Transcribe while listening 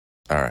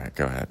All right,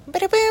 go ahead.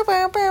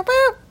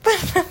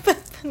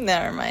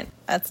 Never mind.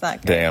 That's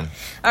not good. Damn.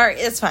 All right,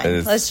 it's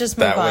fine. Let's just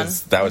move on.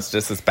 That was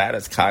just as bad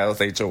as Kyle's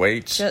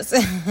HOH.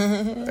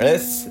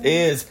 This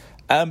is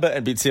Amber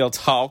and BTL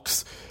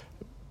Talks,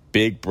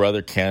 Big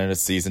Brother Canada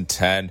Season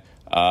 10.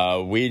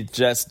 We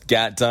just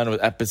got done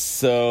with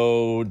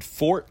episode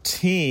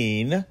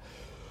 14.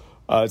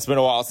 It's been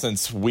a while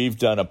since we've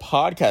done a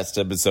podcast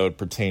episode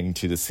pertaining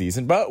to the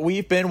season, but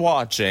we've been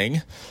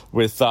watching.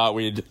 We thought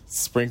we'd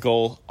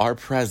sprinkle our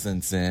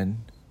presence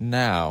in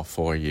now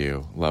for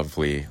you,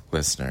 lovely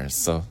listeners.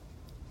 So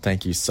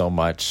thank you so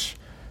much.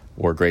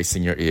 We're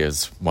gracing your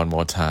ears one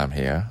more time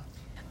here.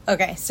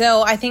 Okay,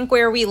 so I think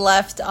where we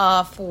left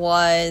off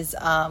was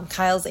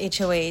Kyle's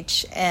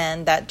HOH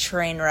and that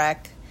train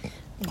wreck,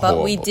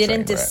 but we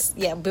didn't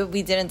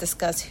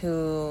discuss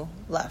who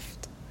left.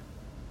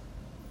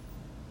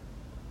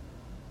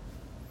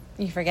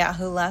 You forgot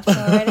who left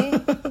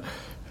already?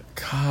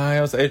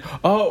 Kyle's. It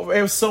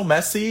was so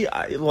messy.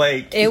 It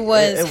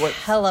was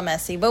hella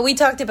messy. But we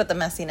talked about the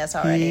messiness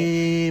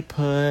already. He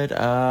put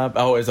up.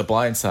 Oh, it's a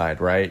blind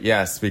side, right?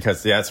 Yes,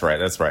 because that's right.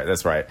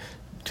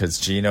 Because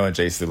Gino and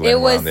JC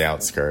Lynn were on the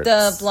outskirts.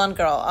 The blonde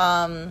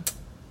girl.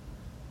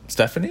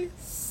 Stephanie?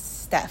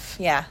 Steph.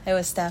 Yeah, it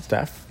was Steph.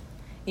 Steph?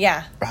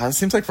 Yeah. Wow, it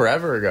seems like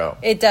forever ago.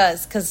 It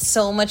does, because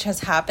so much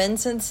has happened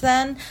since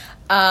then.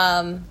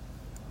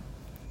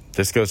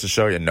 This goes to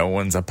show you, no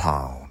one's a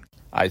pawn.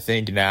 I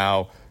think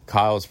now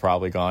Kyle's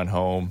probably gone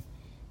home,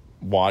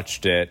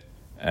 watched it,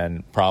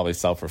 and probably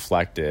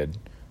self-reflected.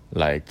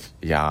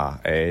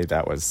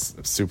 That was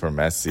super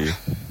messy.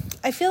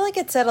 I feel like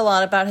it said a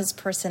lot about his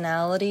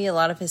personality. A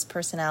lot of his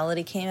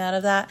personality came out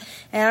of that.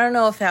 And I don't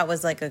know if that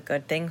was a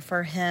good thing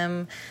for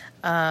him.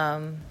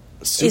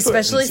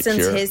 Especially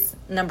insecure. Since his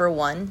number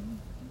one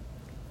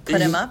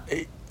put him up.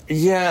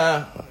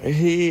 Yeah,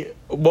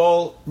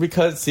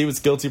 because he was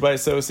guilty by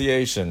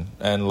association,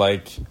 and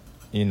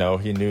he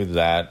knew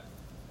that,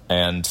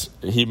 and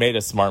he made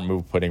a smart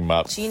move putting him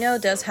up. Gino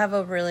does have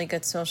a really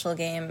good social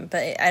game,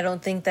 but I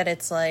don't think that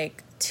it's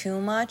too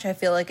much. I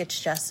feel like it's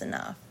just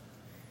enough.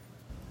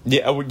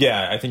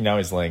 Yeah, I think now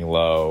he's laying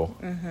low,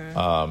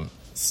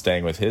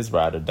 staying with his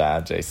ride or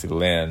dad, JC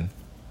Lynn,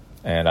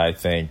 and I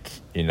think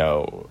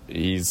he'll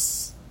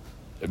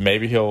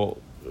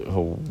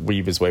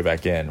weave his way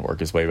back in, work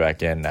his way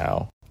back in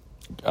now.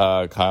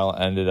 Kyle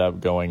ended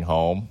up going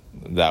home.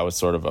 That was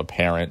sort of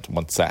apparent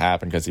once that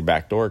happened because he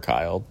backdoored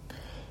Kyle.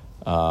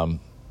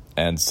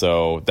 And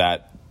so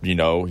that, he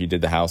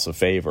did the house a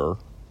favor.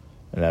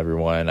 And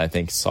everyone, I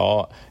think,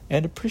 saw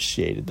and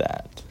appreciated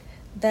that.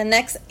 The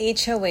next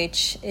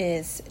HOH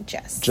is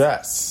Jess.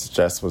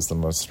 Jess was the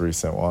most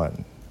recent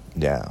one.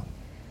 Yeah.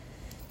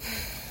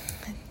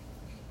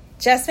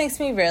 Jess makes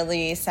me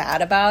really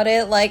sad about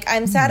it.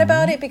 I'm sad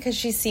about it because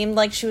she seemed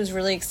like she was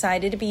really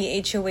excited to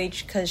be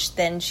HOH because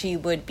then she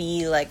would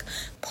be,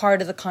 part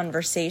of the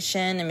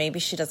conversation, and maybe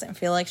she doesn't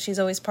feel like she's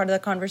always part of the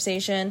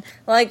conversation.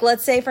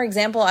 Let's say, for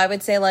example, I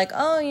would say,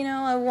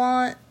 I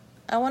want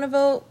to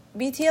vote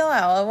BTL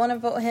out. I want to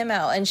vote him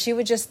out. And she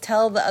would just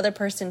tell the other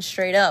person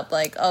straight up,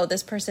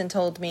 this person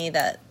told me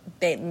that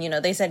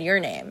they said your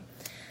name.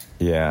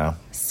 Yeah.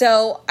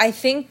 So I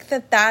think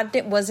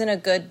that wasn't a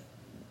good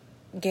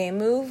game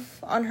move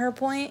on her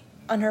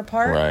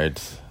part.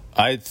 Right.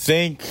 I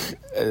think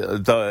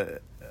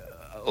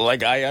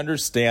I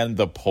understand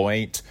the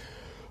point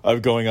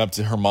of going up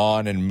to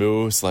Herman and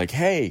Moose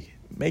hey,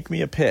 make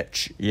me a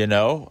pitch,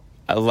 I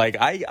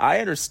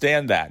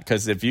understand that,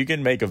 because if you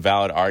can make a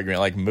valid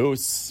argument,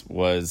 Moose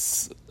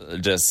was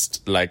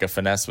just a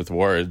finesse with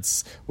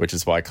words, which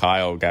is why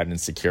Kyle got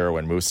insecure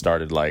when Moose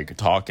started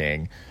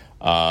talking,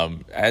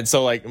 and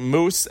so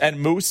Moose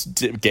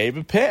gave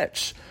a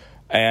pitch.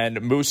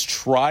 And Moose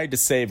tried to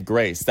save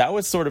Grace. That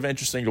was sort of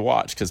interesting to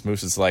watch, because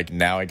Moose is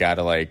now I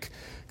gotta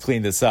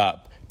clean this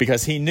up,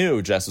 because he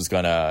knew Jess was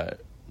gonna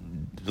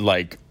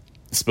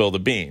spill the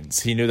beans.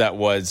 He knew that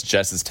was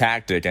Jess's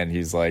tactic, and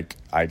he's I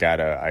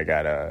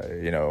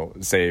gotta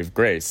save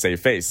Grace, save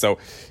face. So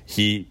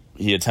he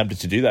attempted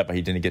to do that, but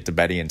he didn't get to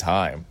Betty in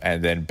time.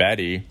 And then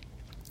Betty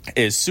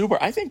is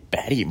super. I think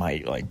Betty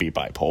might be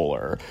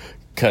bipolar,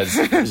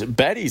 because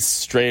Betty's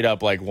straight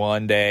up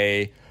one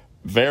day.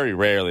 Very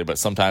rarely, but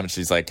sometimes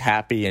she's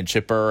happy and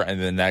chipper, and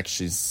the next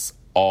she's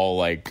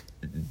all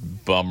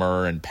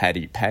bummer and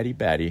petty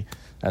Betty.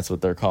 That's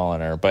what they're calling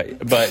her.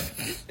 But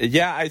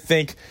yeah, I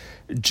think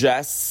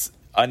Jess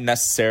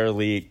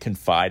unnecessarily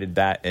confided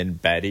that in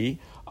Betty.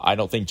 I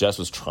don't think Jess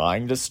was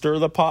trying to stir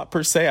the pot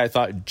per se. I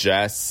thought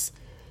Jess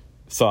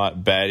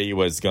thought Betty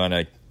was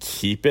gonna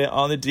keep it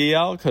on the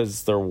DL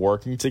because they're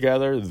working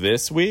together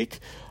this week,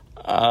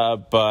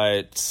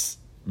 but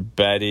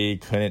Betty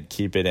couldn't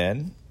keep it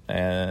in.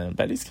 And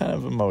Betty's kind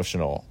of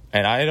emotional.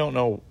 And I don't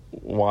know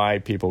why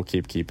people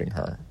keep keeping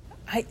her.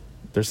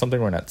 There's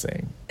something we're not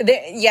seeing.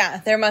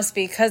 There must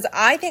be. Because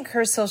I think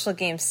her social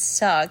game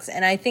sucks.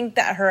 And I think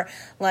that her,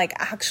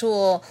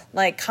 actual,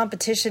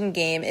 competition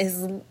game is,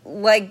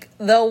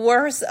 the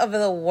worst of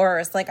the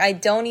worst. I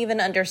don't even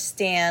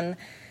understand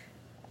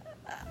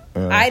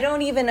I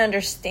don't even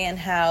understand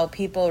how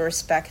people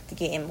respect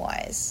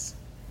game-wise.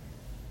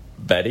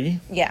 Betty?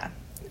 Yeah.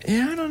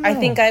 Yeah, I don't know. I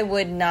think I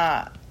would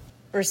not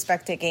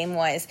respect it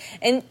game-wise.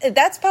 And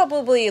that's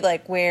probably,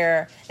 like,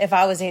 where if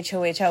I was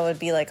HOH, I would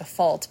be, like, a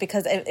fault.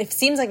 Because it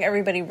seems like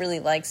everybody really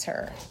likes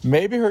her.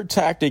 Maybe her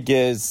tactic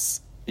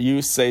is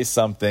you say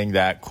something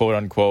that,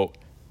 quote-unquote,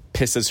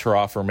 pisses her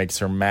off or makes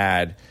her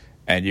mad,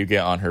 and you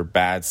get on her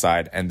bad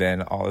side, and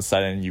then all of a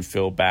sudden you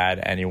feel bad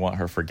and you want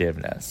her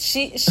forgiveness.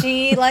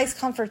 She likes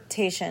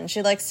confrontation.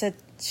 She likes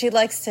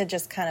to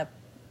just kind of,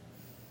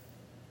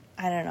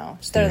 I don't know,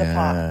 stir the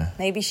pot.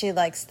 Maybe she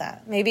likes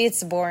that. Maybe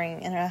it's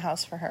boring in her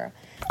house for her.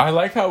 I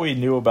like how we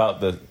knew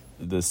about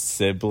the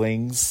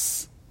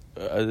siblings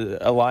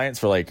alliance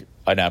for like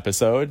an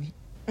episode.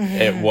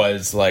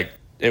 Mm-hmm.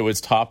 It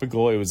was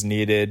topical. It was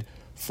needed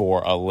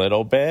for a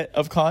little bit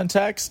of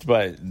context,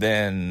 but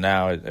then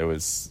now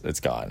it's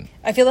gone.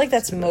 I feel like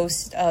that's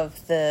most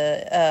of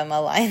the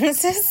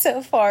alliances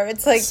so far.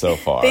 It's like so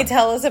far they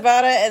tell us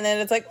about it, and then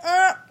it's like,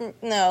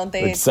 no,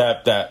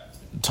 except that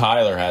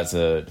Tyler has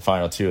a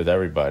final two with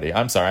everybody.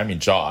 I'm sorry, I mean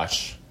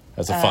Josh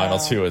has a final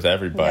two with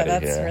everybody. Yeah,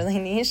 that's here. really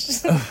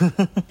niche.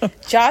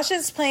 Josh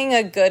is playing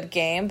a good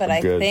game, but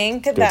I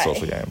think good that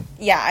social game.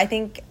 Yeah, I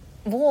think.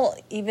 Well,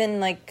 even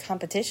like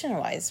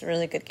competition-wise,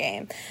 really good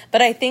game.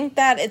 But I think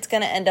that it's going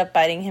to end up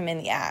biting him in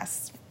the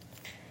ass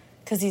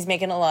because he's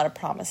making a lot of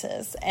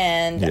promises.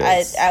 And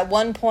yes. at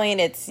one point,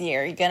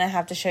 you're going to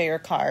have to show your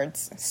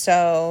cards.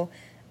 So,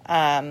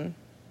 and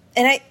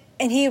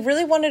he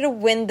really wanted to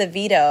win the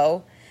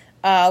veto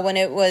when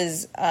it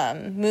was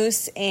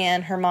Moose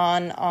and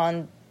Herman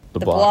on the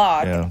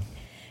blog. Yeah.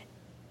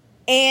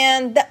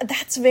 And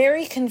that's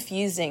very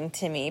confusing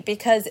to me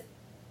because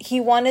he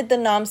wanted the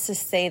noms to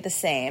stay the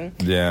same.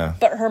 Yeah.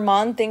 But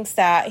Herman thinks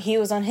that he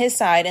was on his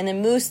side, and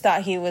then Moose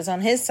thought he was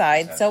on his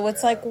side. So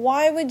it's like,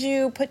 why would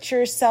you put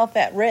yourself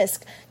at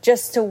risk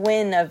just to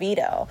win a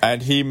veto?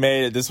 And he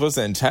made it, this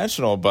wasn't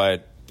intentional,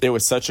 but it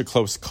was such a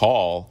close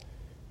call.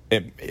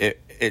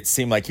 It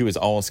seemed like he was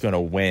almost going to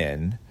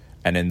win,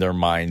 and in their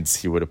minds,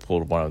 he would have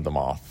pulled one of them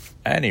off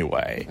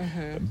anyway.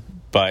 Mm-hmm.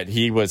 But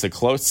he was a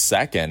close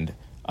second,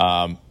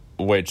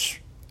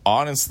 which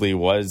honestly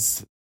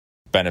was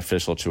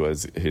beneficial to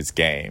his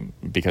game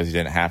because he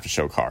didn't have to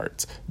show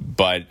cards,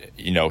 but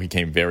he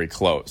came very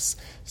close.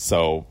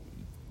 So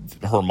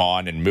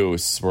Herman and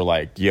Moose were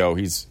like, yo,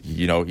 he's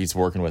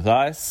working with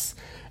us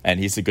and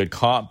he's a good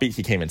comp.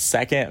 He came in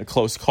second, a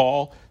close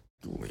call.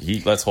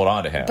 Let's hold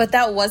on to him. But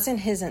that wasn't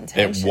his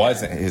intention. It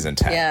wasn't his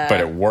intent, but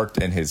it worked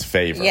in his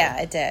favor.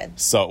 Yeah, it did.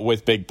 So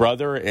with Big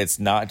Brother, it's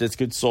not just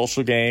good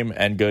social game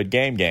and good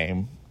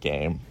game.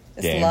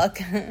 It's luck.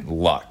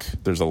 Luck.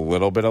 There's a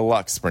little bit of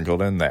luck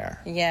sprinkled in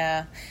there.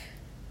 Yeah.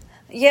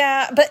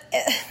 Yeah, but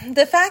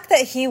the fact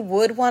that he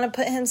would want to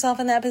put himself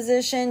in that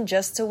position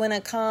just to win a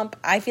comp,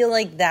 I feel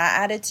like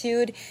that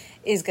attitude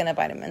is going to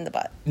bite him in the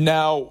butt.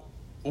 Now,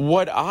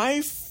 what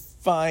I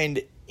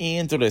find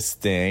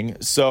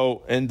interesting,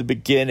 so in the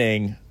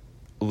beginning,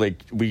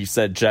 like we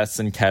said, Jess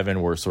and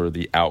Kevin were sort of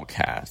the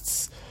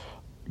outcasts.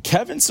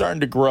 Kevin's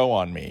starting to grow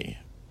on me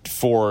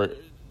for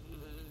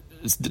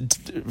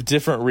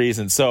different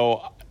reasons.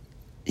 So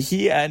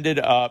he ended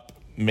up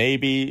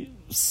maybe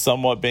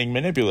somewhat being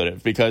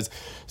manipulative because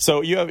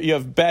you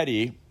have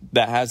Betty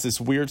that has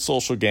this weird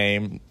social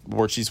game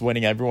where she's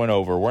winning everyone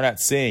over. We're not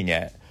seeing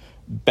it.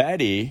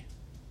 Betty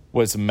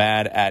was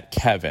mad at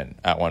Kevin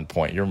at one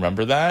point. You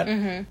remember that?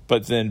 Mm-hmm.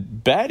 But then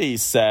Betty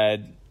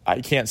said, I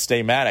can't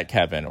stay mad at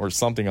Kevin or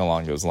something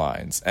along those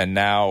lines. And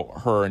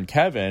now her and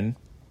Kevin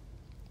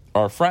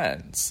are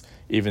friends,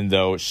 even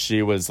though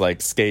she was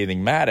like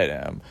scathing mad at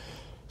him.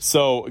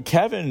 So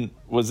Kevin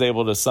was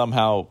able to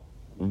somehow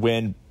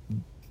win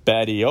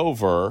Betty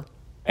over,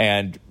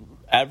 and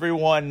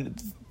everyone,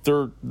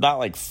 they're not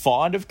like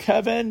fond of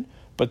Kevin,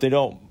 but they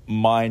don't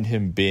mind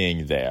him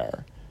being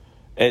there.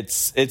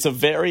 It's a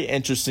very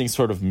interesting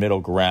sort of middle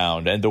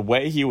ground, and the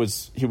way he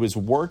was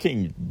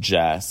working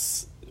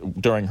Jess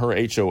during her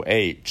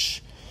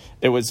HOH,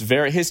 it was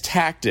his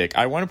tactic.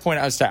 I want to point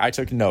out I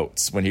took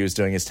notes when he was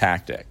doing his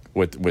tactic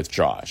with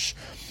Josh.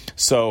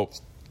 So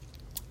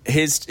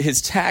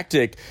his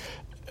tactic,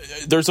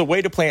 there's a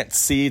way to plant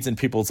seeds in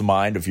people's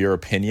mind of your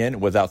opinion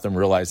without them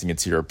realizing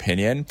it's your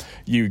opinion.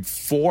 You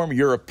form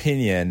your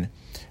opinion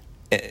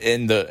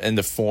in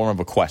the form of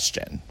a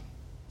question.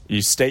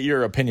 You state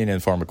your opinion in the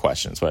form of a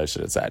question. That's what I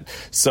should have said.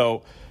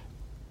 So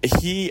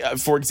he,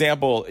 for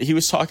example, he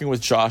was talking with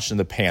Josh in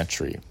the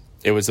pantry.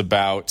 It was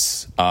about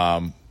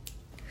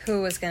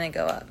who was going to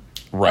go up,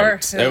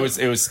 right? It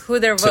was who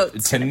their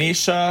votes.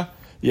 Tanisha.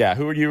 Yeah,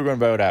 who you were going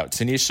to vote out,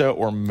 Tanisha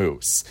or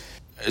Moose?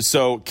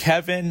 So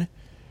Kevin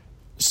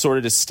sort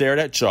of just stared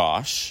at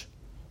Josh.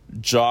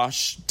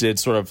 Josh did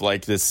sort of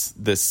like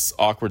this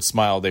awkward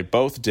smile. They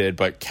both did,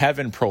 but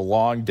Kevin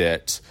prolonged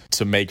it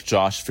to make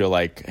Josh feel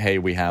like, hey,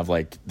 we have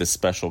like this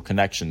special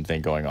connection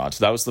thing going on.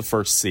 So that was the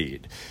first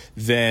seed.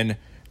 Then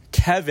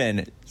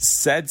Kevin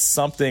said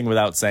something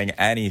without saying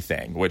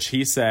anything, which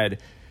he said,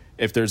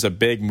 if there's a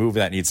big move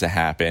that needs to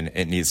happen,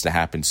 it needs to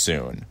happen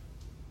soon.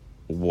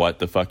 what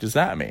the fuck does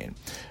that mean?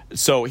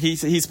 So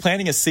he's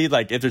planting a seed,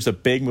 like if there's a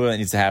big move that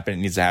needs to happen,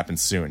 it needs to happen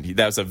soon.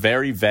 That was a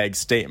very vague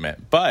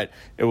statement, but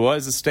it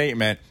was a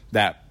statement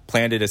that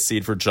planted a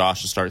seed for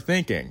Josh to start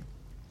thinking.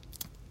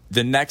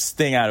 The next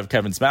thing out of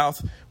Kevin's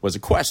mouth was a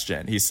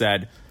question. He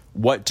said,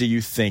 "What do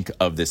you think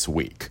of this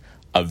week?"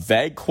 A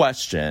vague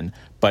question,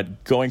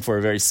 but going for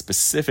a very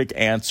specific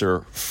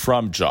answer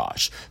from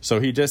Josh. So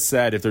he just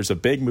said, if there's a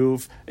big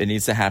move, it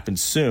needs to happen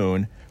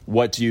soon.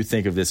 What do you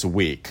think of this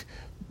week?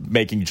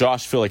 Making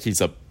Josh feel like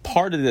he's a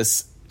part of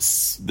this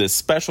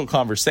special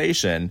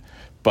conversation,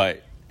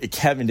 but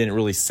Kevin didn't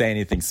really say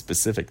anything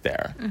specific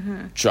there.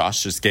 Mm-hmm.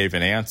 Josh just gave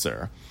an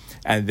answer.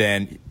 And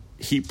then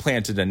he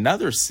planted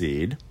another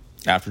seed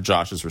after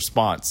Josh's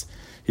response.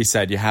 He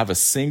said, "You have a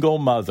single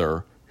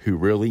mother who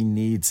really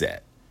needs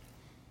it."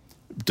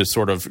 To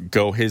sort of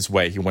go his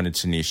way, he wanted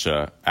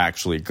Tanisha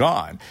actually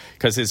gone,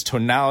 because his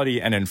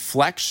tonality and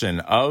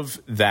inflection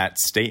of that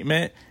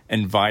statement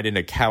invited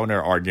a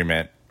counter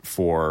argument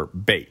for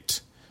bait,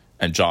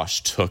 and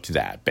Josh took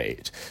that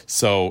bait.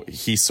 So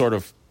he sort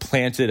of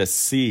planted a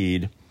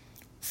seed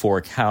for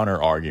a counter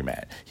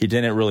argument. He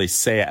didn't really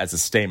say it as a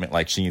statement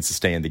like she needs to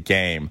stay in the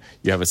game.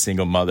 You have a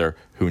single mother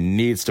who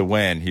needs to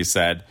win. He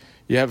said,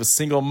 "You have a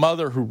single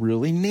mother who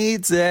really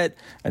needs it."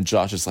 And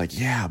Josh is like,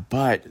 "Yeah,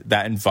 but,"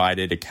 that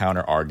invited a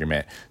counter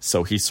argument.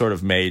 So he sort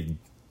of made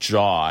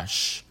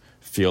Josh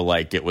feel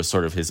like it was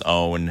sort of his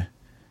own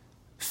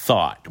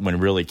thought, when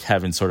really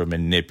Kevin sort of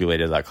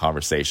manipulated that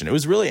conversation. It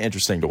was really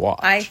interesting to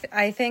watch.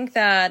 I think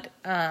that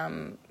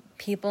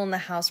people in the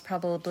house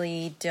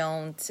probably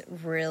don't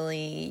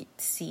really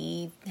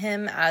see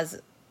him as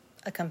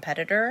a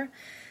competitor.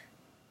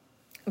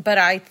 But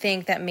I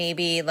think that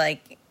maybe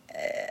like...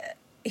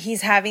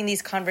 he's having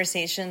these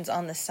conversations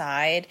on the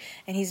side,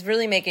 and he's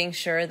really making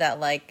sure that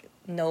like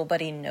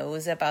nobody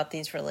knows about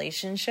these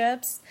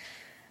relationships.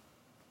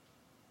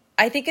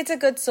 I think it's a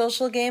good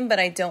social game, but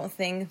I don't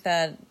think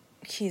that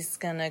he's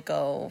gonna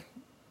go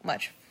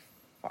much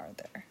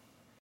farther.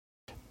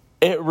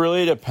 It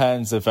really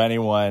depends if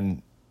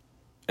anyone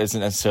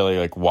isn't necessarily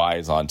like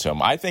wise onto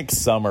him. I think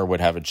Summer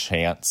would have a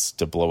chance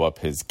to blow up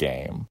his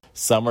game.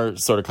 Summer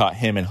sort of caught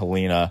him and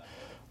Helena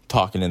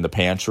talking in the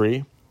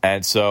pantry.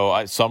 And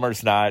so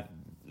Summer's not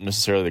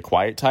necessarily the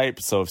quiet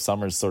type. So if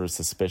Summer's sort of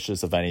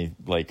suspicious of any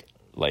like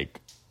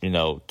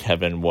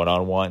Kevin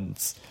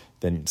one-on-ones,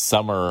 then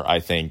Summer, I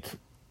think,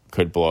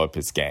 could blow up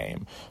his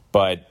game.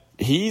 But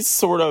he's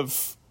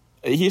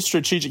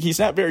strategic. He's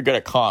not very good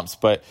at comps,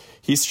 but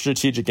he's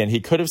strategic, and he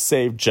could have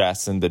saved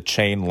Jess in the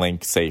chain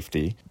link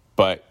safety,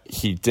 but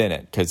he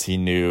didn't, because he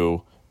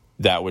knew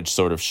that would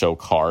sort of show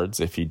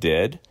cards if he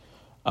did.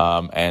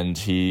 And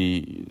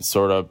he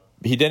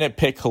didn't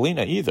pick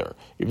Helena either,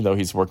 even though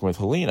he's working with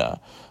Helena.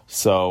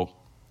 So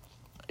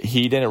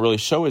he didn't really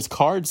show his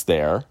cards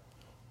there,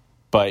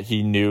 but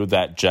he knew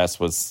that Jess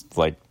was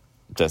like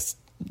just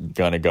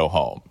going to go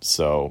home.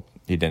 So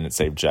he didn't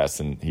save Jess,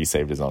 and he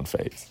saved his own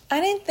face. I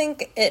didn't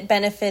think it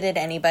benefited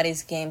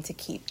anybody's game to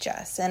keep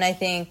Jess. And I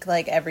think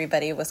like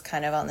everybody was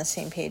kind of on the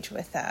same page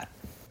with that.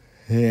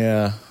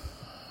 Yeah.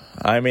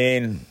 I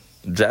mean,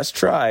 Jess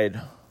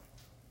tried.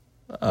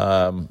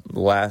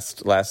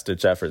 Last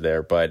ditch effort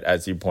there, but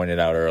as you pointed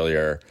out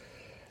earlier,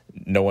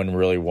 no one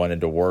really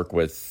wanted to work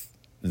with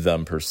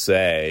them per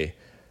se.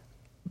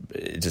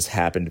 It just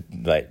happened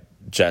like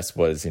Jess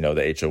was,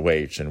 the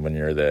HOH, and when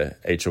you're the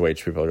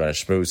HOH, people are going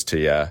to schmooze to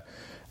you,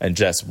 and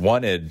Jess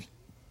wanted,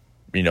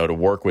 to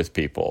work with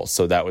people,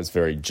 so that was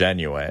very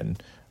genuine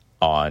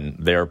on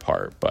their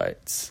part.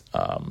 But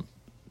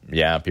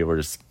people are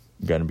just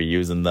going to be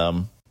using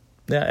them.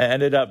 Yeah, it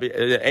ended up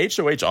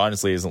HOH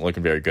honestly isn't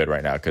looking very good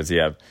right now, because you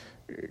have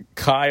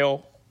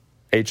Kyle,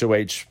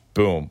 HOH,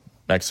 boom,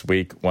 next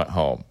week went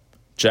home.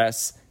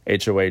 Jess,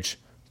 HOH,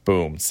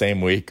 boom, same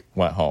week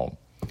went home.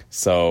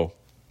 So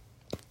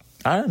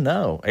I don't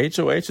know.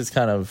 HOH is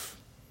kind of.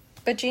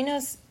 But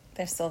Gino's,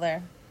 they're still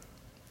there.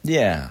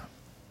 Yeah,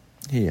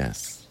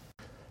 yes.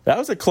 That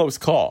was a close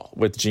call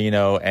with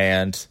Gino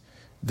and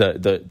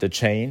the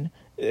chain.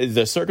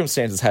 The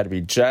circumstances had to be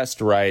just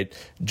right.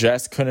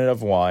 Jess couldn't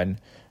have won.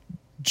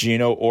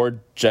 Gino or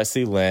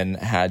Jesse Lynn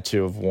had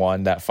to have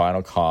won that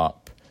final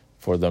comp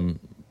for them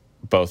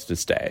both to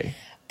stay.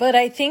 But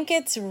I think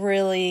it's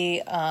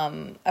really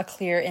a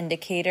clear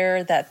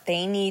indicator that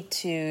they need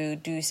to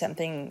do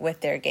something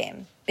with their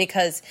game.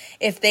 Because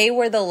if they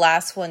were the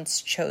last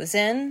ones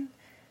chosen,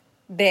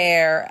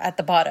 they're at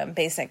the bottom,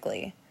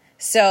 basically.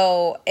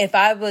 So if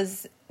I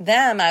was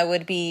them, I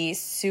would be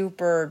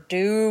super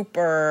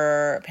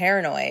duper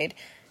paranoid,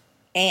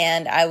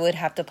 and I would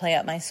have to play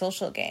up my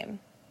social game.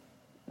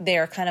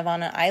 They're kind of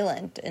on an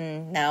island,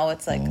 and now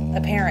it's like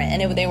apparent.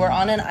 And they were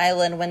on an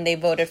island when they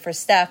voted for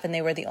Steph, and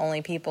they were the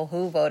only people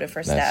who voted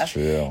for Steph. That's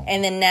true.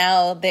 And then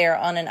now they're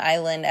on an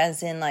island,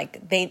 as in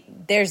like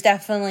there's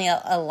definitely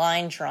a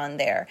line drawn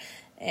there,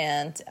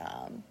 and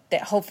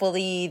that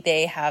hopefully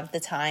they have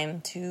the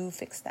time to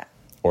fix that.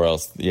 Or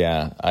else,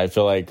 yeah, I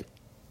feel like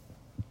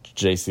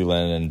JC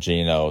Lynn and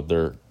Gino,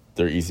 they're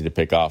easy to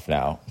pick off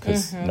now,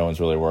 because no one's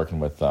really working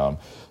with them.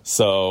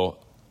 So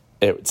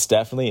it's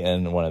definitely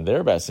in one of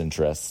their best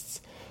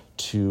interests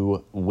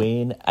to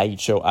win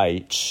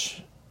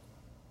HOH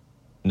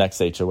next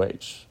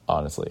HOH,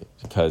 honestly.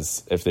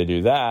 Because if they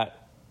do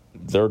that,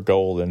 they're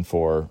golden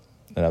for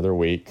another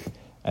week,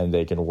 and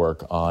they can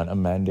work on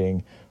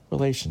amending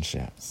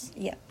relationships.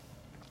 Yeah.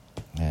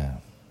 Yeah.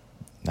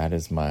 That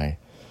is my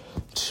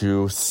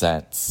 2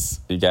 cents.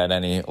 You got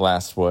any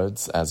last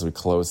words as we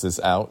close this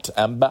out,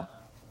 Ember?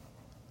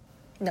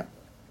 No.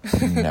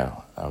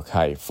 No.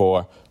 Okay.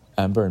 For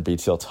Ember and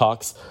BTL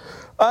Talks,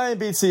 I'm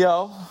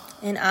BTL.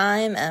 And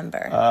I'm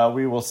Ember.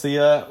 We will see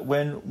ya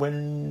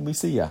when we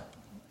see ya.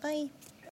 Bye.